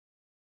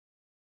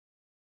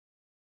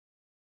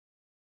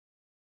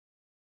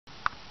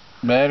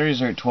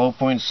Batteries are at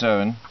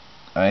 12.7.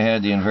 I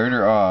had the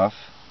inverter off,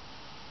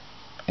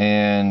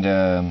 and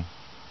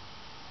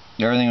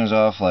everything was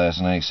off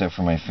last night except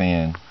for my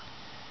fan.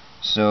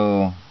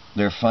 So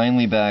they're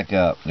finally back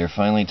up. They're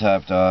finally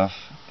topped off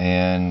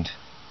and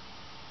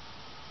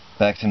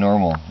back to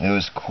normal. It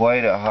was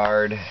quite a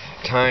hard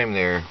time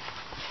there.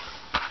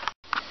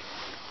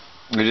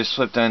 I just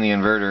flipped on the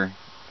inverter.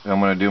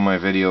 I'm going to do my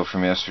video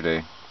from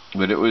yesterday.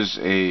 But it was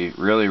a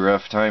really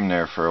rough time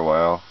there for a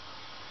while.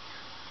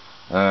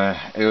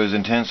 It was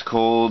intense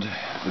cold.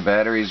 The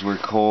batteries were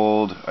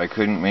cold. I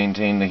couldn't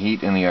maintain the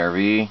heat in the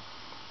RV.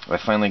 I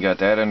finally got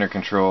that under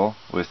control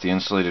with the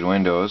insulated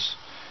windows.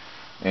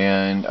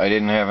 And I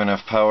didn't have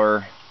enough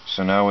power,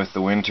 so now with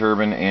the wind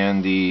turbine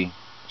and the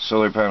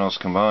solar panels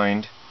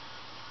combined,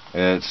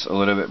 it's a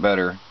little bit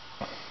better.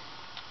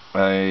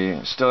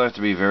 I still have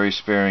to be very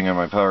sparing on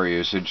my power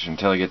usage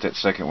until I get that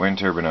second wind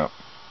turbine up.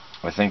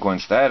 I think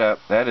once that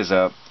is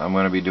up, I'm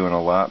going to be doing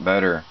a lot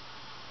better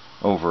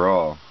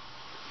overall.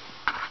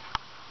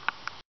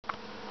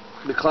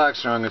 The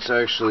clock's wrong. It's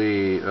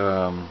actually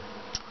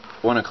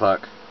 1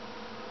 o'clock.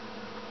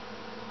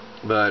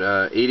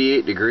 But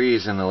 88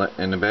 degrees in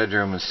the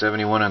bedroom and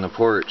 71 on the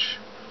porch.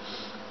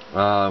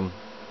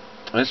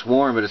 It's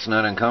warm, but it's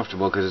not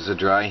uncomfortable because it's a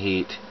dry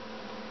heat.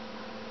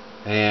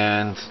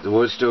 And the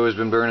wood stove has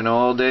been burning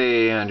all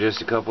day on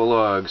just a couple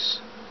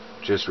logs,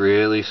 just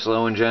really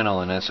slow and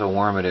gentle, and that's how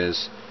warm it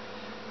is.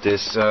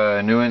 This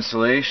new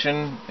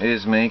insulation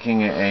is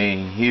making a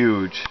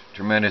huge,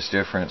 tremendous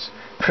difference.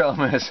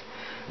 Problem is,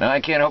 now I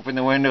can't open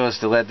the windows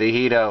to let the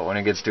heat out when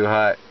it gets too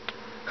hot.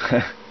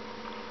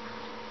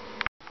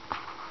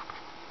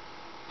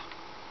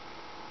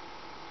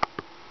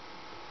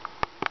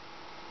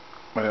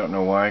 I don't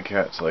know why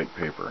cats like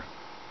paper.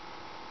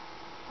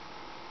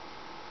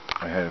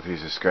 I had a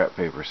piece of scrap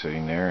paper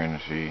sitting there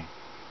and she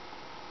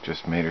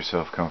just made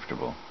herself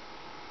comfortable.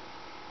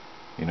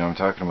 You know what I'm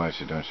talking about,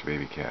 you don't you,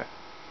 baby cat?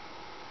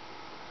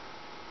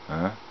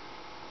 Huh?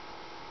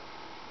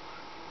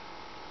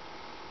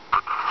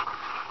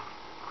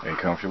 Are you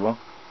comfortable?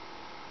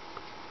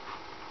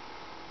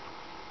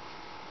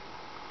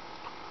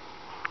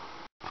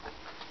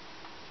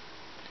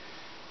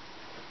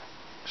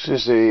 This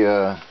is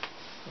a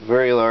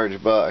very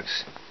large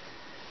box.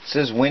 It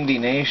says Windy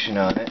Nation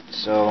on it,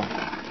 so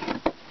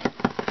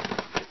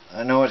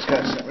I know it's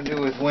got something to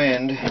do with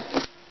wind.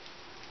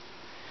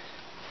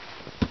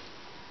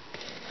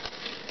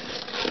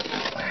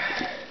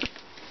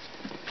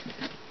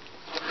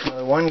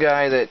 The one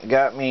guy that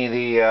got me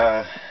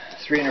the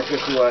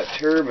 350 watt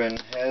turbine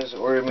has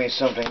ordered me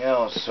something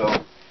else, so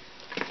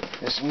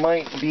this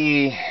might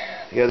be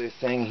the other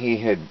thing he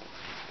had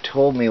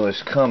told me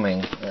was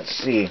coming. Let's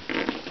see.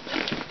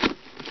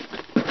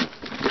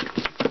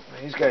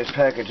 These guys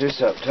package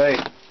this up tight.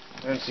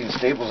 I haven't seen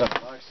staples on a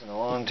box in a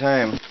long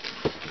time.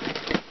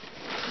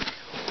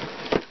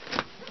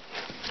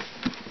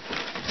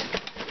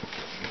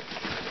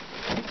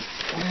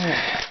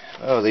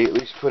 Oh, they at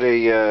least put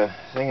a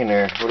thing in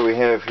there. What do we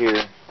have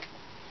here?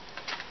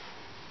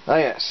 Ah,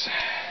 yes.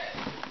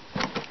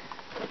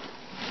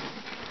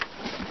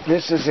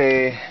 This is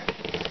a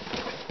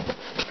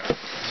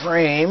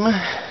frame.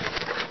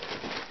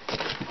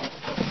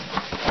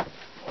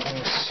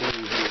 Let's see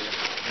here.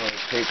 Get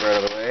this paper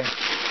out of the way.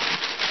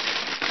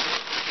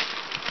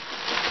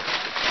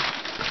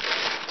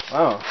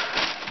 Wow.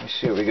 Let me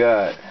see what we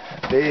got.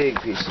 Big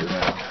piece of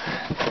metal.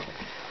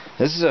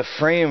 This is a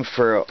frame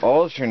for an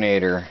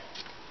alternator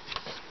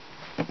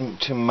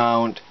to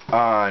mount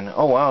on.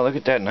 Oh wow, look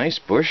at that nice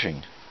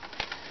bushing.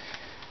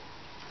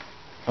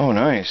 Oh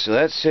nice. So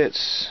that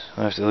sits,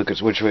 I'll have to look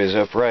at which way is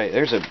upright.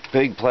 There's a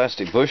big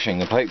plastic bushing.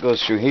 The pipe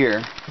goes through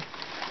here.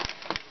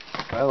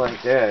 I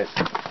like that.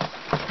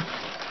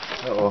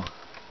 Uh-oh.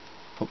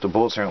 Hope the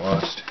bolts aren't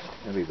lost.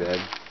 That'd be bad.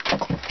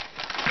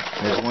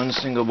 There's one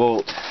single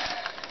bolt.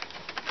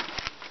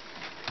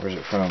 Where's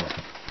it from?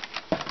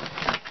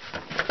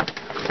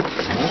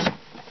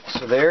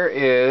 So there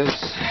is...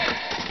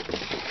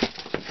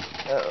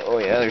 oh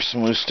yeah, there's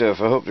some loose stuff.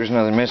 I hope there's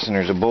nothing missing.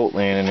 There's a bolt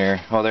laying in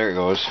there. Oh, there it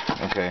goes.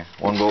 Okay,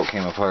 one bolt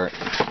came apart.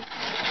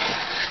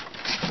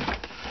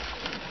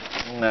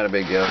 Not a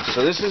big deal.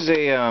 So this is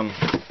a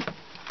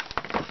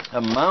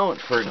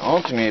mount for an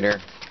alternator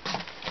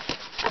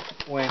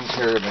wind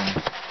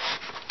turbine.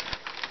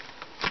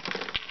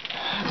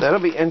 That'll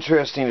be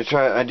interesting to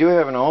try. I do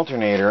have an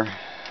alternator.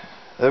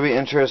 That'll be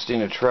interesting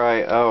to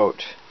try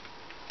out.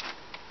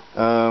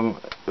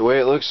 The way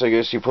it looks, I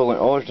guess, you pull an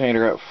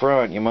alternator up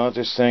front, you mount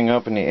this thing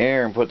up in the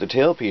air and put the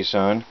tailpiece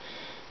on,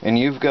 and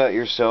you've got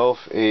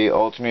yourself a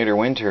alternator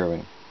wind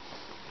turbine.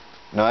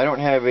 Now I don't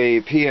have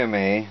a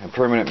PMA, a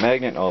permanent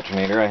magnet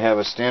alternator. I have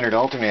a standard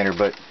alternator,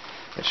 but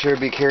I'd sure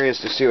be curious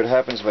to see what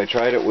happens if I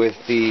tried it with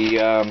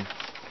the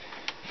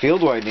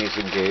field windings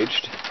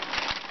engaged.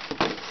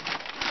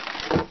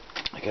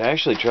 I could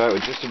actually try it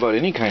with just about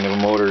any kind of a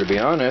motor, to be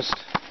honest.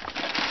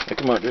 I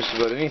can mount just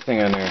about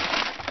anything on there.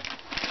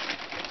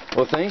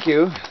 Well, thank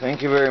you.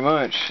 Thank you very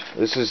much.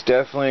 This has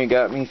definitely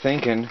got me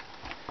thinking.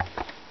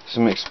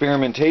 some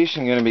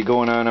experimentation going to be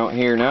going on out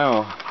here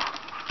now.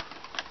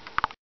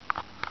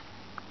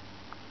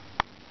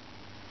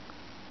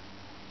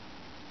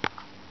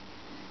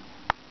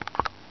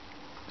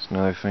 It's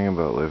another thing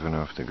about living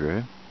off the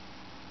grid,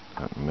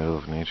 out in the middle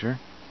of nature.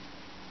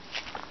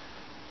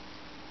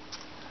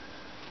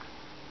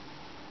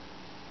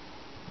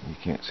 You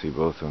can't see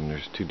both of them.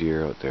 There's two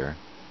deer out there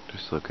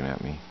just looking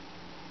at me.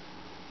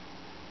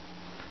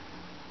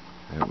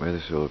 Out by the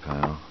solar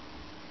panel.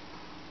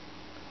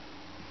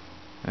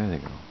 There they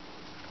go.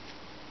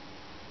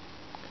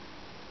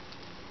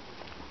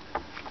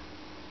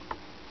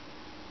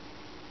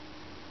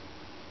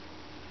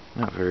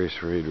 Not very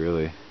afraid,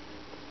 really.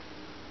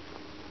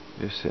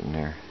 Just sitting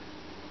there.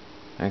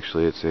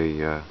 Actually, it's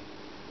a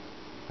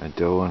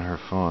doe and her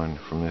fawn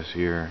from this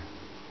year.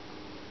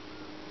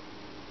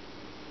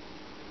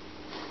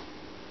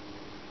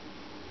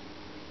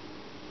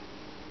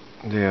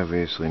 They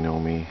obviously know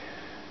me.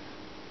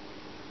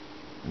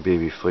 The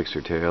baby flicks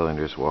her tail and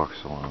just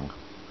walks along.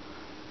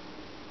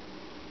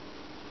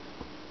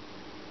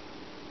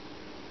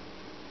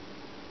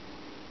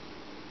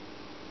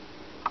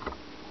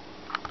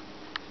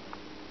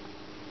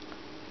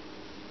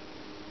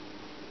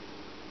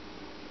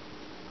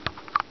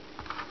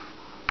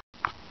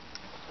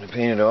 I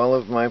painted all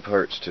of my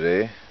parts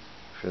today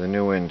for the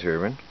new wind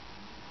turbine.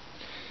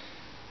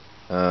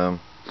 I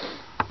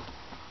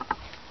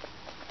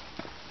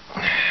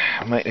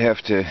might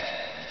have to,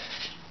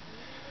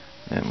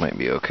 that might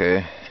be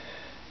okay.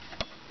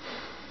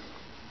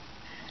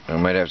 I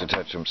might have to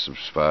touch up some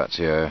spots,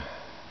 yeah.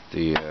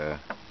 The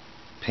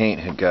paint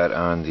had got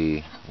on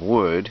the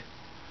wood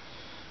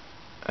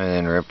and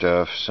then ripped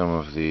off some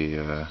of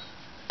the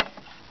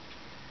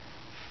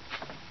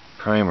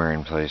primer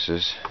in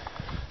places.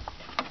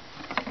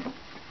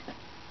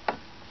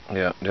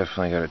 Yeah,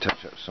 definitely got to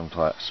touch up some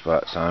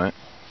spots on it.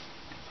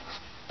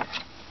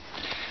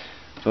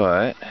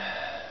 But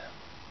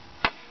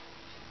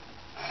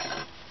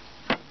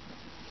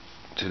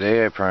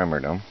today I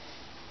primered them.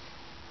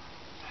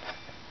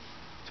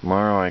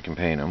 Tomorrow I can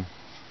paint them.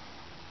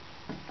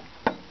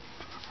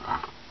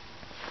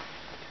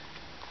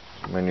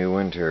 My new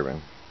wind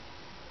turbine.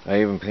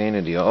 I even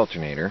painted the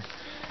alternator.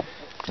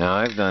 Now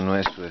I've done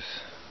this with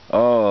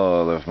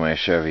all of my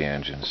Chevy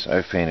engines.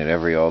 I've painted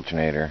every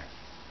alternator.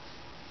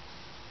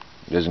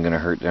 It isn't going to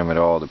hurt them at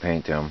all to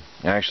paint them.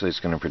 Actually, it's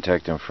going to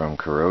protect them from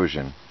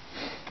corrosion.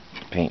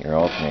 Paint your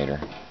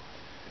alternator.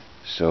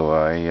 So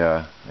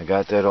I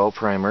got that all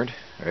primered,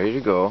 ready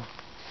to go.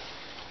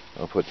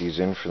 I'll put these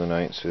in for the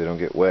night so they don't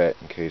get wet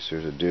in case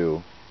there's a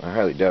dew. I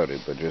highly doubt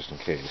it, but just in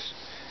case.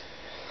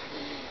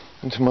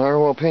 And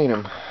tomorrow I'll paint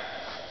them.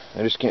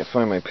 I just can't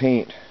find my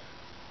paint.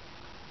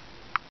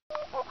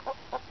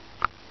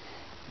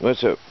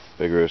 What's up,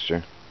 big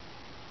rooster?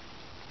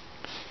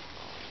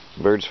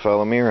 Birds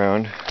follow me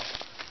around.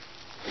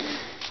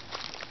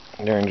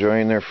 They're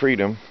enjoying their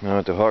freedom now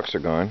that the hawks are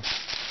gone.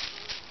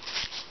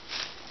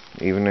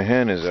 Even the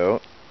hen is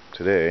out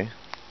today.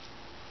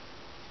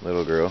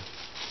 Little girl.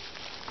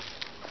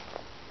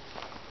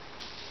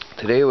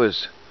 Today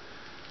was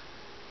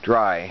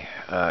dry,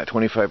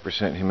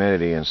 25%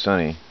 humidity and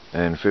sunny,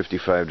 and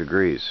 55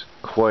 degrees.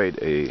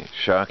 Quite a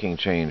shocking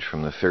change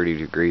from the 30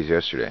 degrees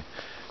yesterday.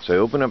 So I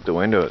opened up the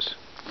windows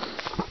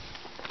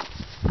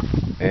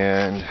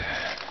and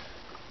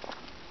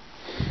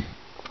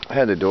I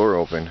had the door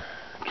open,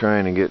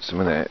 trying to get some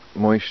of that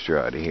moisture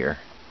out of here.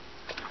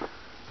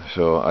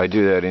 So I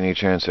do that any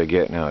chance I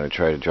get now to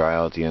try to dry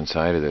out the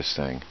inside of this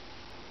thing.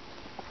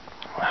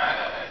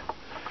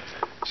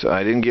 So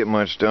I didn't get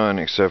much done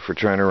except for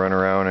trying to run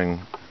around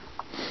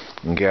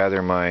and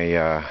gather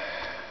my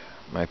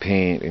my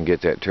paint and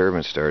get that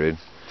turbine started.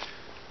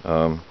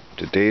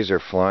 The days are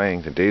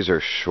flying. The days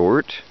are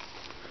short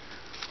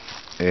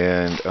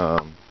and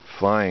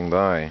flying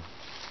by.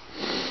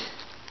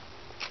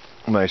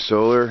 My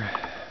solar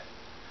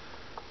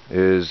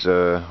is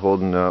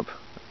holding up.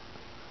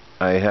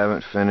 I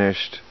haven't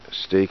finished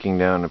staking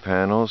down the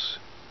panels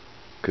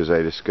because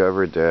I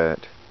discovered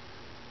that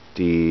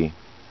the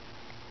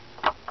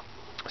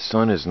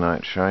sun is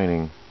not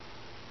shining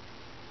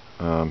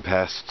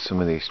past some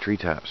of these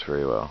treetops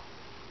very well.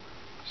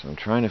 So I'm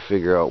trying to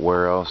figure out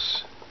where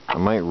else I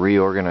might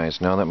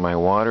reorganize. Now that my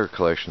water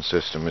collection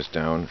system is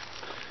down,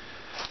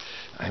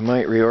 I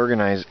might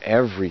reorganize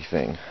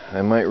everything.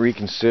 I might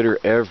reconsider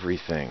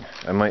everything.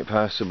 I might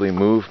possibly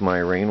move my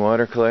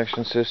rainwater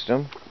collection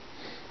system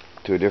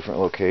to a different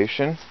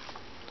location.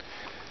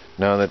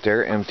 Now that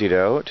they're emptied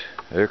out,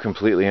 they're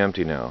completely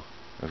empty now.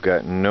 I've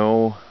got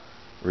no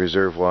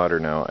reserve water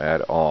now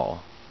at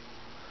all.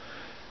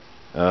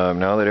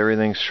 Now that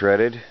everything's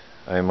shredded,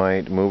 I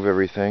might move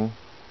everything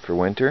for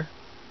winter.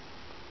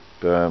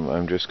 But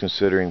I'm just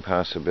considering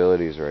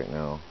possibilities right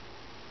now.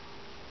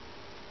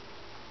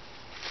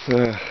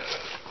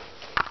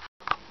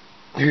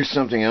 Here's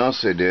something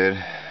else I did.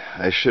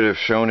 I should have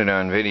shown it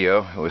on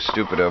video. It was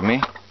stupid of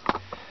me.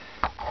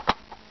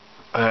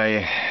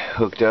 I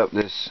hooked up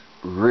this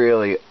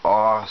really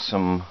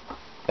awesome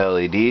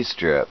LED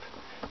strip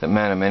that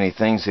Man of Many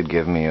Things had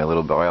given me a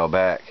little while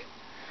back.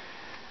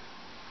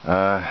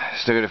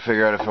 Still got to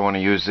figure out if I want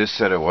to use this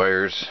set of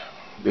wires.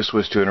 This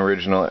was to an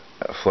original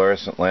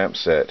fluorescent lamp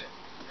set.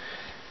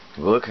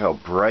 Look how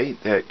bright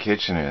that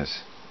kitchen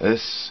is.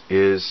 This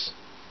is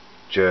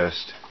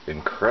just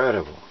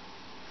incredible.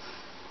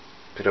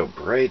 Look at how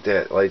bright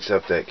that lights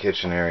up that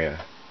kitchen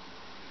area.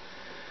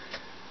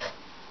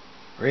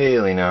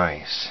 Really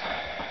nice.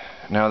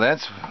 Now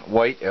that's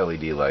white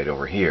LED light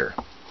over here.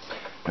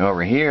 Now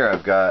over here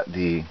I've got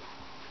the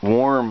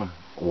warm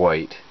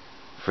white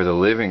for the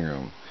living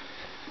room.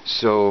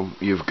 So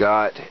you've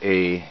got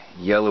a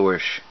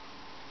yellowish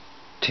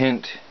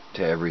tint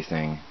to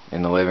everything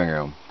in the living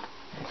room.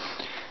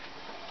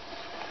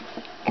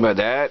 But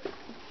that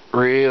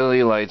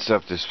really lights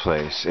up this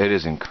place. It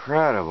is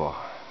incredible.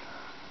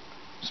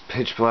 It's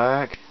pitch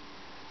black,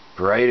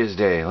 bright as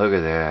day. Look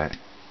at that.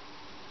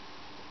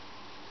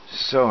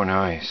 So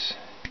nice.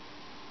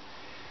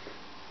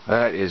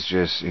 That is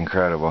just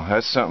incredible.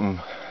 That's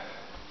something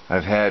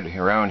I've had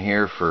around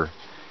here for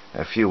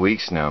a few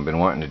weeks now. I've been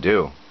wanting to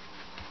do.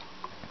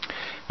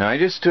 Now I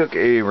just took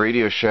a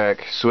Radio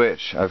Shack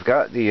switch. I've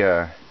got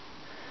the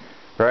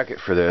bracket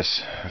for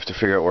this. I have to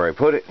figure out where I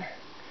put it.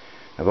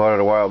 I bought it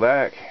a while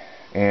back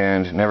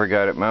and never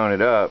got it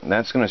mounted up. And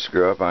that's going to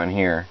screw up on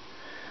here.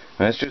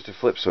 And it's just a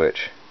flip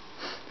switch.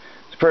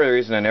 It's part of the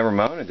reason I never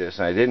mounted this.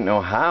 I didn't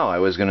know how I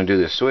was going to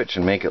do the switch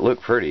and make it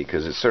look pretty,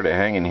 because it's sort of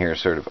hanging here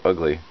sort of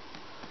ugly.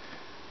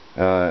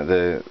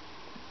 The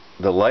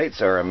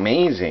lights are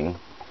amazing,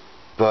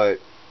 but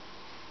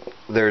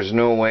there's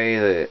no way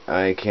that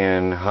I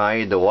can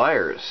hide the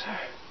wires.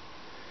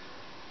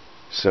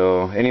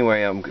 So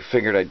anyway, I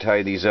figured I'd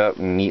tie these up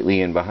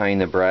neatly in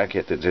behind the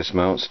bracket that this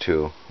mounts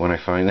to when I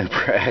find the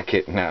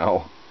bracket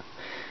now.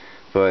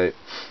 But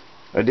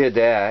I did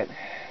that,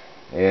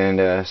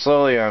 and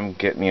slowly I'm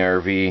getting the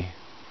RV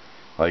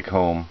like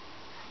home.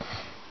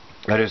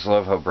 I just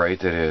love how bright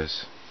that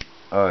is.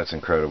 Oh, it's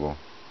incredible.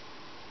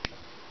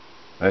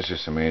 That's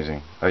just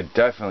amazing. I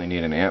definitely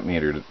need an amp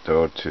meter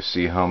though to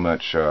see how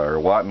much, or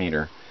watt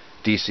meter,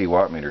 DC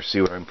watt meter,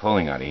 see what I'm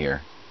pulling out of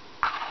here.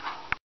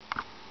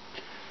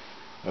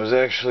 I was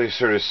actually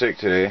sort of sick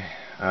today.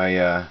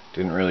 I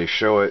didn't really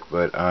show it,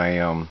 but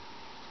I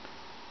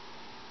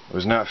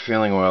was not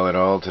feeling well at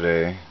all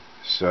today,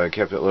 so I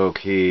kept it low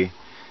key.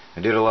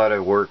 I did a lot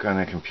of work on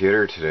the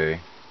computer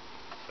today.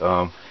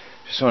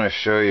 Just want to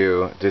show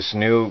you this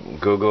new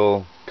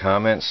Google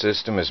comment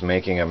system is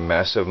making a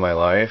mess of my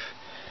life.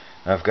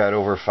 I've got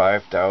over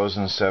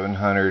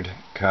 5,700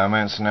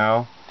 comments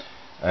now.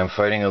 I'm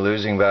fighting a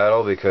losing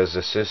battle because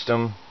the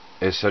system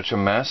is such a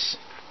mess.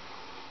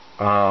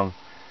 No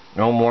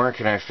more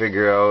can I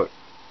figure out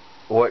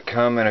what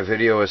comment a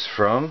video is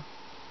from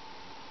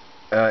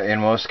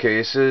in most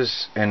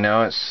cases, and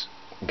now it's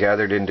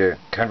gathered into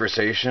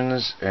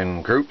conversations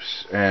and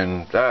groups,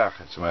 and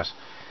it's a mess.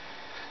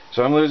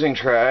 So I'm losing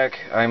track.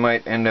 I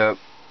might end up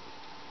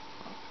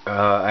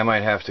I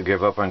might have to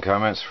give up on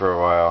comments for a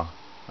while.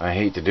 I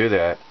hate to do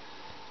that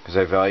because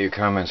I value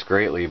comments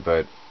greatly,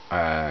 but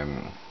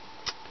I'm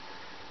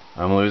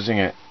losing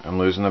it. I'm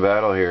losing the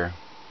battle here.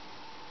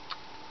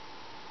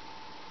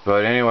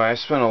 But anyway, I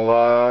spent a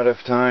lot of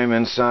time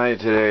inside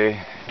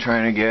today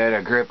trying to get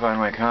a grip on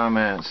my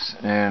comments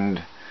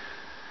and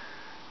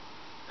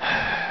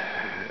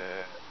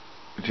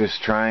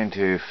just trying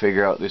to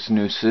figure out this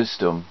new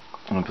system.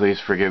 And please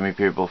forgive me,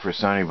 people, for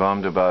sounding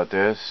bummed about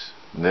this.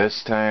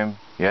 This time,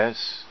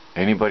 yes,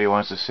 anybody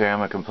wants to say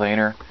I'm a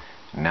complainer?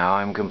 Now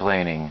I'm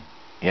complaining.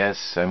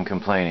 Yes, I'm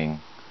complaining.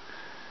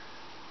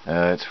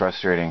 It's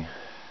frustrating,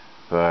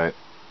 but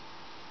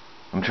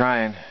I'm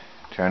trying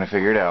to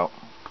figure it out.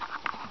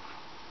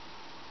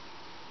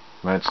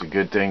 That's a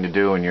good thing to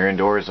do when you're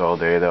indoors all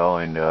day, though,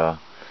 and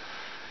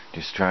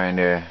just trying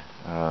to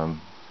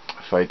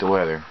fight the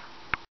weather.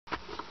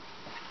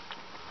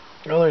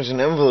 Well, there's an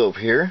envelope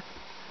here.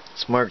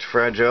 It's marked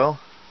fragile.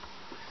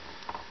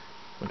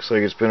 Looks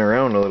like it's been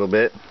around a little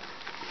bit.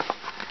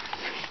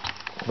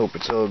 Hope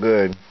it's all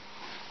good.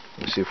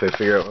 Let's see if I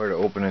figure out where to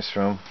open this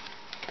from.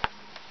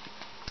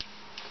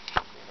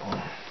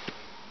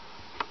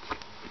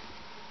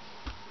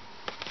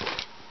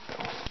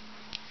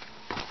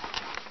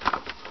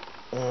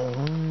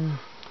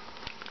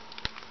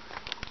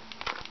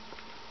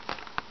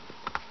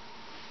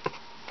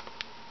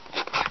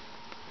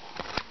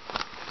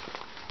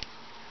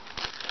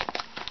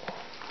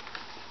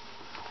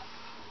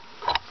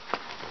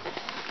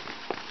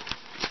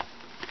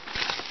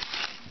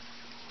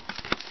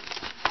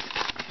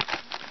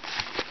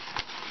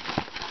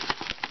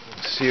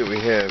 See what we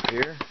have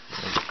here.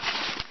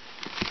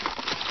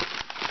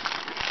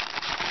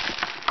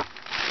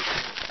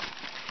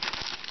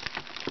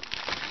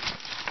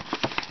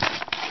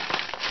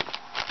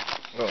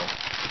 Oh,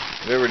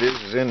 whatever it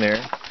is in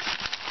there.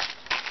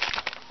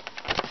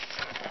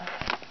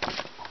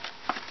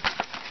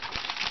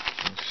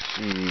 Let's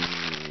see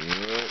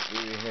what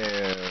we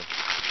have.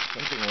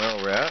 Something well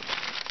wrapped.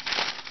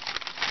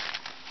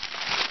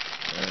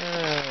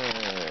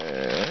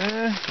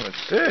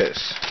 What's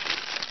this?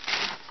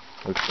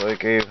 Looks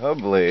like a hub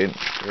blade,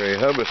 or a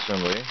hub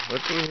assembly.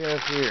 What do we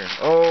have here?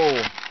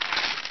 Oh!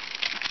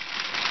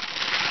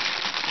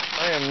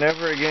 I am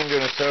never again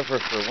going to suffer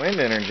for wind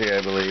energy,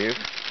 I believe.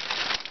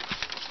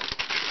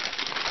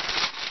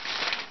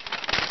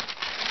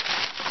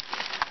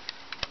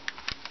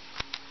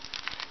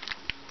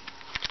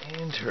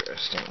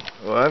 Interesting.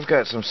 Well, I've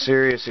got some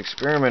serious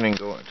experimenting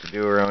going to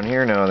do around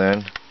here now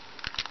then.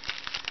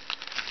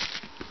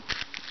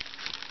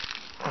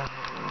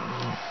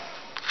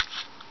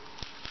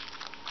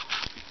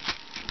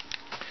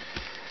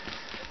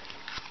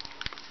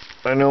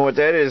 I know what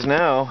that is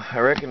now. I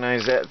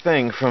recognize that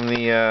thing from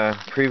the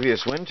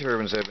previous wind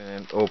turbines I've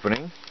been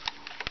opening.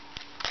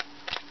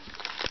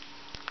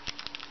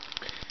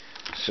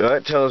 So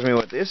that tells me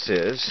what this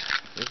is.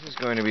 This is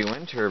going to be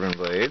wind turbine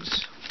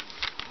blades.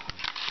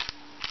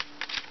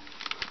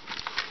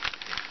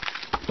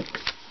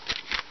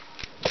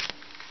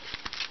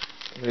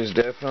 It is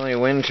definitely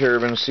wind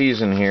turbine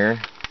season here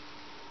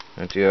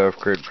at the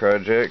off-grid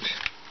project.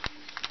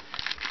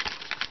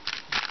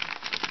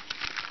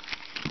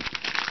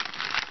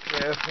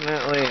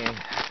 Definitely.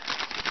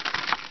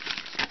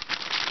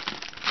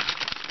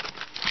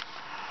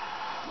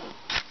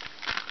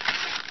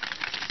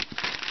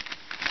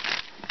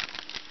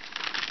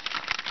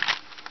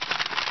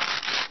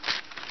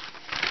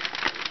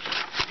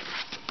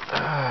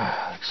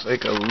 Looks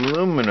like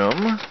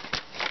aluminum.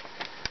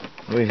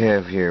 What do we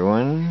have here?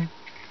 One,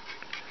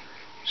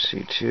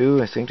 see,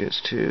 two. I think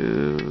it's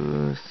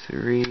 2,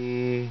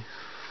 3,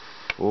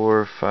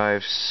 4,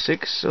 5,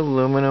 6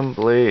 aluminum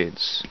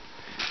blades.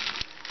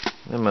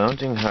 The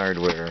mounting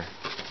hardware.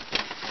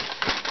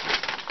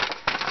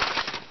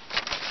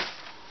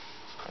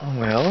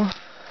 Well,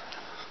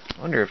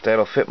 I wonder if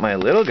that'll fit my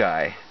little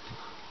guy.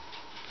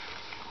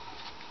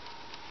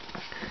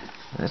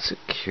 That's a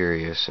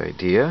curious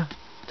idea.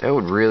 That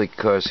would really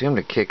cause him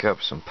to kick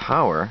up some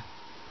power.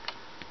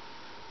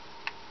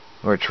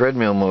 Or a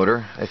treadmill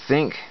motor. I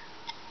think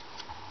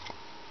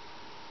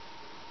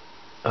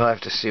I'll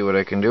have to see what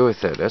I can do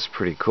with that. That's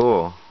pretty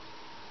cool.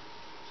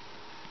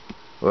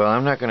 Well,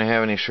 I'm not going to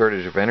have any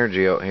shortage of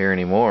energy out here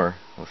anymore.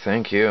 Well,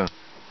 thank you.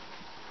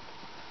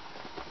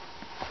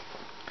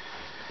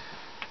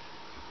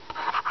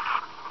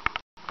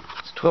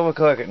 It's 12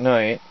 o'clock at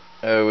night.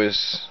 I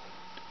was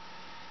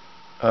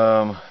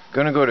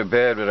going to go to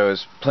bed, but I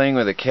was playing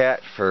with a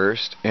cat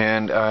first,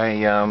 and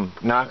I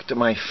knocked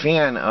my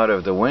fan out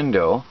of the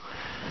window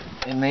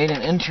and made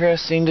an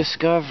interesting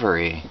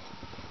discovery.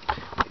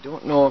 I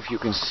don't know if you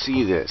can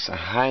see this. I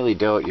highly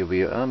doubt you'll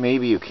be...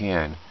 maybe you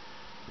can.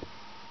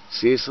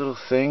 See this little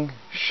thing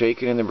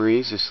shaking in the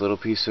breeze? This little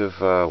piece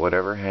of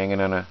whatever hanging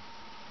on a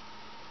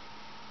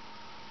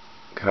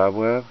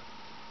cobweb?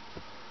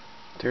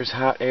 There's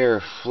hot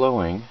air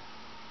flowing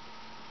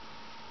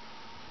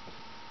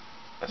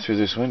through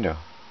this window.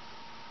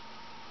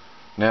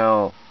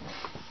 Now,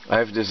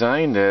 I've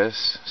designed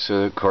this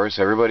so, of course,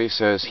 everybody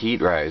says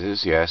heat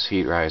rises. Yes,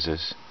 heat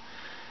rises.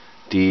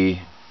 The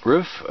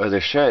roof of the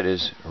shed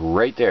is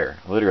right there,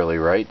 literally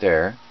right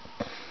there.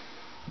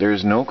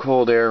 There's no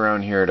cold air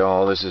around here at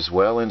all. This is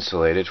well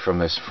insulated from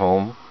this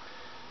foam.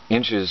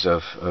 Inches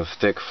of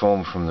thick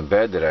foam from the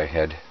bed that I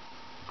had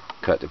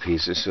cut to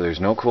pieces, so there's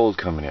no cold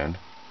coming in.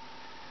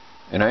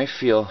 And I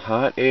feel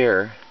hot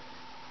air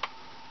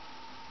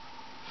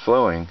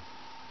flowing.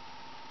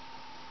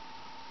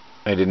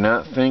 I did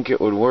not think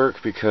it would work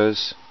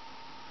because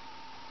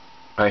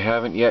I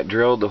haven't yet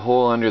drilled the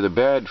hole under the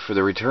bed for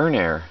the return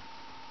air.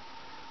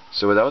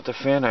 So without the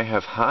fan I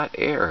have hot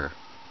air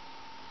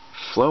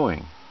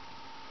flowing.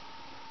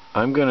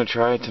 I'm going to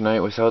try it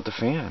tonight without the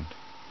fan.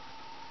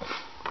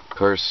 Of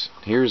course,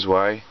 here's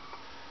why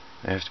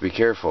I have to be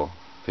careful.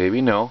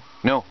 Baby, no.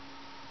 No.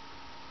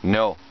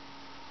 No.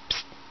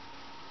 Psst.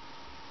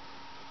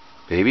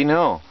 Baby,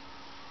 no.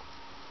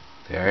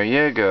 There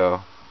you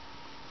go.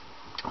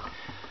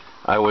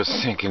 I was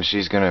thinking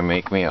she's going to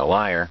make me a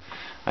liar.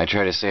 I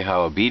try to say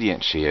how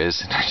obedient she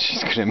is, and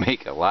she's going to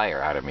make a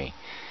liar out of me.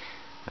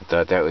 I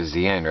thought that was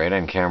the end, right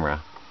on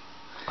camera.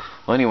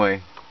 Well,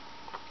 anyway,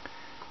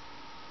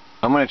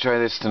 I'm going to try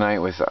this tonight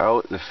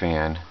without the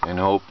fan and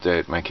hope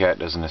that my cat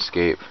doesn't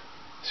escape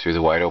through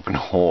the wide open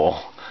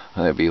hole.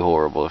 That'd be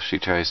horrible if she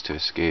tries to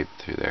escape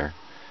through there.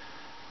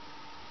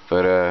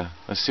 But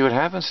let's see what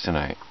happens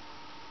tonight.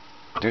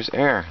 There's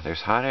air.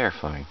 There's hot air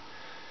flowing.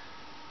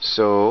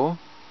 So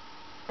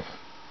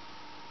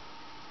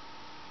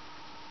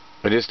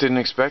I just didn't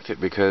expect it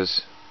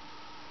because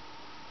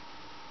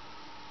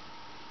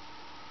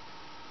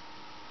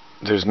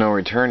there's no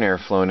return air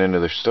flowing into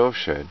the stove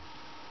shed.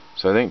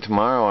 So I think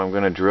tomorrow I'm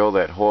going to drill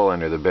that hole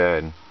under the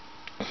bed,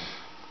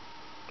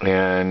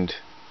 and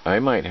I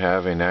might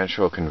have a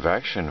natural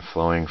convection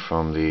flowing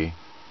from the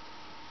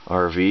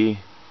RV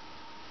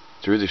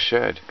through the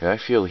shed. I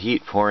feel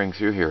heat pouring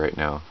through here right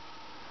now.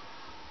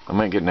 I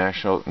might get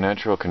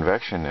natural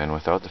convection then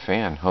without the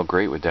fan. How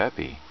great would that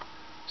be?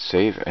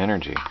 Save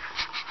energy.